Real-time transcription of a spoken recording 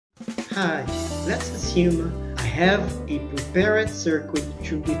Hi, let's assume I have a prepared circuit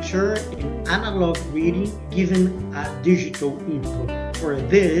to return an analog reading given a digital input. For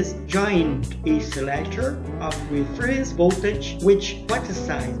this, join a selector of reference voltage which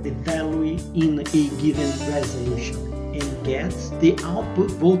quantizes the value in a given resolution and gets the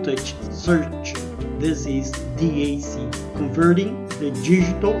output voltage search. This is DAC, converting the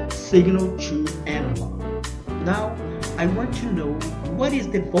digital signal to analog. Now, I want to know what is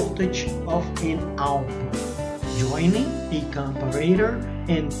the voltage of an output. Joining a comparator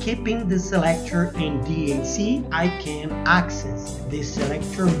and keeping the selector in DAC, I can access the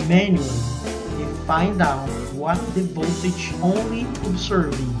selector manually and find out what the voltage only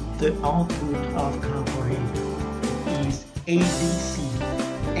observing the output of comparator is ADC,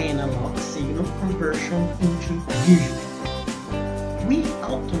 analog signal conversion into digital. We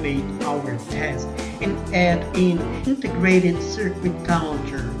automate our test and add an integrated circuit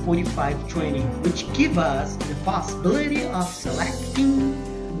counter 4520, which gives us the possibility of selecting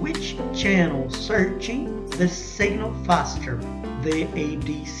which channel searching the signal faster, the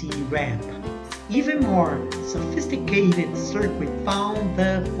ADC ramp. Even more sophisticated circuit found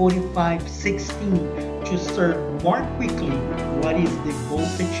the 4516 to serve more quickly what is the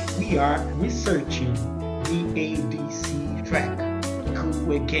voltage we are researching, the ADC track.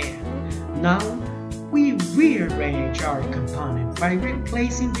 Cool again. Now we rearrange our component by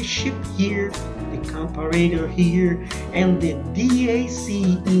replacing the chip here, the comparator here, and the DAC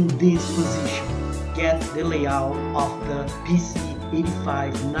in this position. Get the layout of the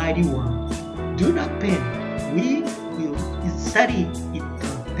PC8591. Do not panic. We will study it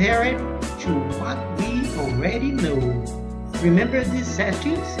compared to what we already know. Remember these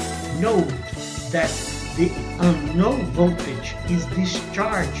settings? Note that the unknown voltage is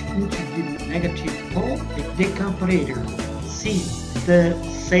discharged into the negative pole of the comparator. See, the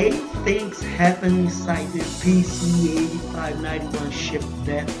same things happen inside the PC8591 chip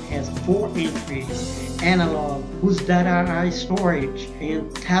that has 4 entries, analog, whose data are stored and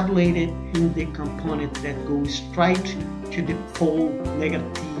tabulated in the component that goes straight to the pole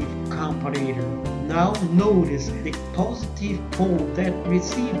negative comparator. Now notice the positive pole that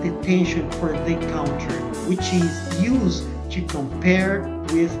receives the tension for the counter, which is used to compare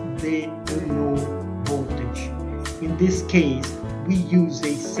with the unknown voltage. In this case, we use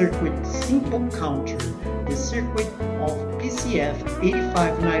a circuit simple counter. The circuit of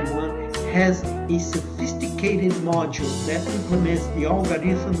PCF8591 has a sophisticated module that implements the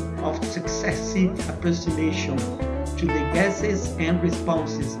algorithm of successive approximation to the guesses and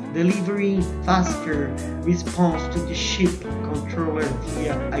responses, delivering faster response to the chip controller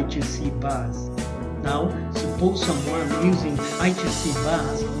via I2C bus. Now, suppose someone using I2C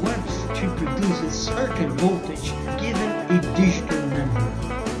bus wants to produce a certain voltage given a digital number.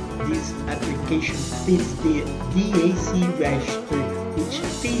 This application fits the DAC register, which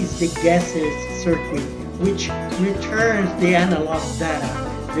feeds the gases circuit, which returns the analog data.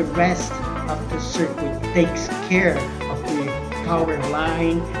 The rest of the circuit takes care of the power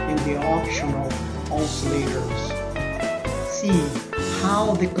line and the optional oscillators. See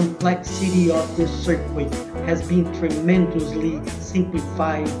how the complexity of the circuit has been tremendously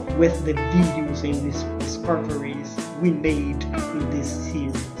simplified with the videos and discoveries we made in this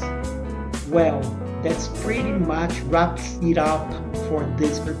series. Well, that's pretty much wraps it up for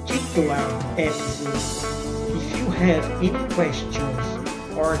this particular episode. If you have any questions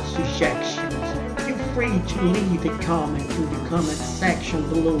or suggestions, feel free to leave a comment in the comment section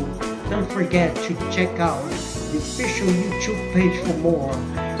below. Don't forget to check out the official YouTube page for more.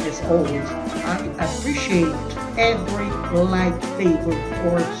 As always, I appreciate every like, favorite,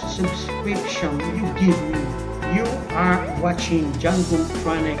 or subscription you give me. You are watching Jungle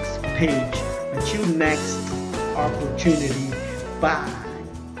Tronics page. Until next opportunity, bye.